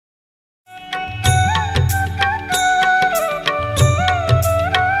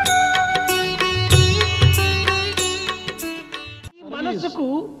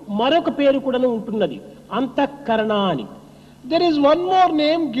మరొక పేరు కూడా ఉంటున్నది, అంతఃకరణ అని. There is one more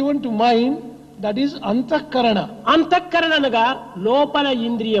name given to mind, that is antahkarana. అంతఃకరణ అనగా లోపల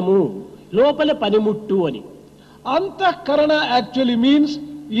ఇంద్రియము, లోపల పనిముట్టు అని. Antahkarana actually means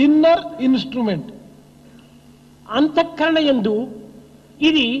inner instrument. అంతఃకరణ యందు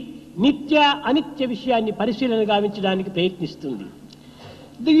ఇది నిత్య అనిత్య విషయాన్ని పరిశీలన గావించడానికి ప్రయత్నిస్తుంది.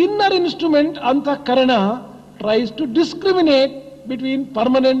 The inner instrument antahkarana tries to discriminate between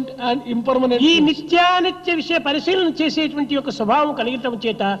permanent and impermanent ఈ things. నిత్యానిత్య విషయ పరిశీలన చేసేటువంటి యొక్క స్వభావం కలిగటం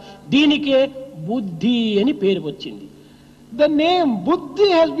చేత దీనికే బుద్ధి అని పేరు వచ్చింది. The name buddhi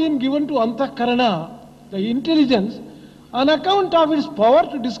has been given to antahkarana, the intelligence, on account of its power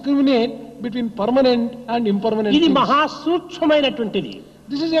to discriminate between permanent and impermanent ఇది things. మహా సూక్ష్మమైనటువంటిది.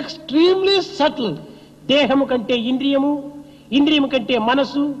 This is extremely subtle. దేహము కంటే ఇంద్రియము, ఇంద్రియము కంటే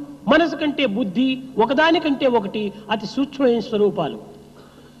మనసు, మనసు కంటే బుద్ధి, ఒకదానికంటే ఒకటి అతి సూక్ష్మమైన స్వరూపాలు.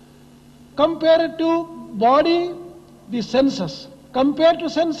 Compared to body, the senses. Compared to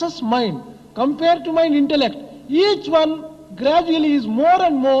senses, mind. Compared to mind, intellect. Each one gradually is more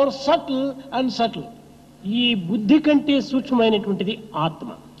and more subtle and subtle. ఈ బుద్ధి కంటే సూక్ష్మమైనటువంటిది ఆత్మ.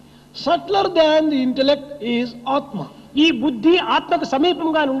 Subtler than the intellect is Atma. ఈ బుద్ధి ఆత్మకు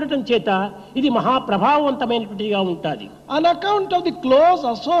సమీపంగా ఉండటం చేత ఇది మహా ప్రభావవంతమైనటువంటిదిగా ఉంటుంది. On account of the close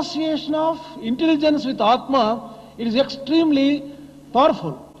association of intelligence with Atma, it is extremely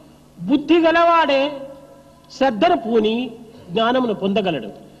powerful. బుద్ధి గలవాడే శ్రద్ధను పూని జ్ఞానమును పొందగలడు.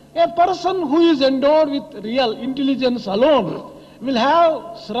 A person who is endowed with real intelligence alone will have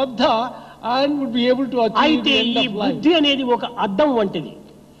Shraddha and would be able to achieve అయితే the end ఈ of life. బుద్ధి అనేది ఒక అద్దం వంటిది.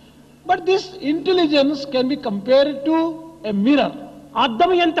 But this intelligence can be compared to a mirror.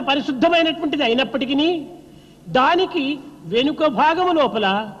 అద్దం ఎంత పరిశుద్ధమైనటువంటిది అయినప్పటికీ దానికి వెనుక భాగము లోపల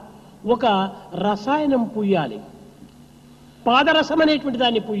ఒక రసాయనం పూయాలి, పాదరసం అనేటువంటి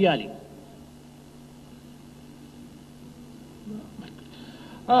దాన్ని పూయాలి.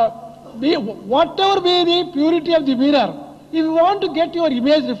 Whatever be the purity of the mirror, if you want to get your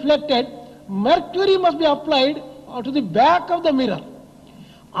image reflected, mercury must be applied to the back of the mirror.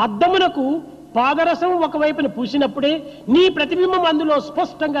 అద్దమునకు పాదరసం ఒకవైపున పూసినప్పుడే నీ ప్రతిబింబం అందులో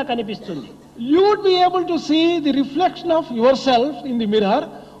స్పష్టంగా కనిపిస్తుంది. You would be able to see the reflection of yourself in the mirror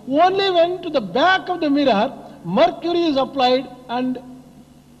only when to the back of the mirror mercury is applied and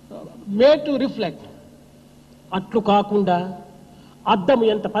made to reflect. అట్లు కాకుండా అద్దము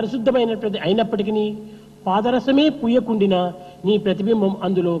ఎంత పరిశుద్ధమైనటువంటి అయినప్పటికీ పాదరసమే పూయకుండినా నీ ప్రతిబింబం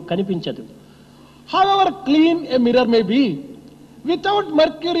అందులో కనిపించదు. However clean a mirror may be, without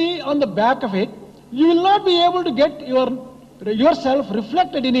mercury on the back of it, you will not be able to get yourself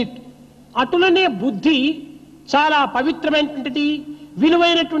reflected in it. అటులనే బుద్ధి చాలా పవిత్రమైనటువంటిది,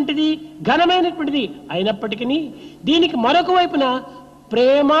 విలువైనటువంటిది, ఘనమైనటువంటిది అయినప్పటికీ దీనికి మరొక వైపున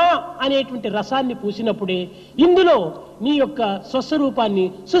ప్రేమ అనేటువంటి రసాన్ని పూసినప్పుడే ఇందులో నీ యొక్క స్వస్వరూపాన్ని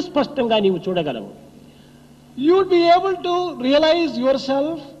సుస్పష్టంగా నీవు చూడగలవు. You would be able to realize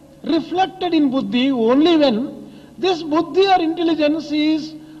yourself reflected in buddhi only when this buddhi or intelligence is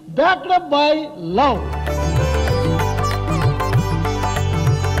backed up by love.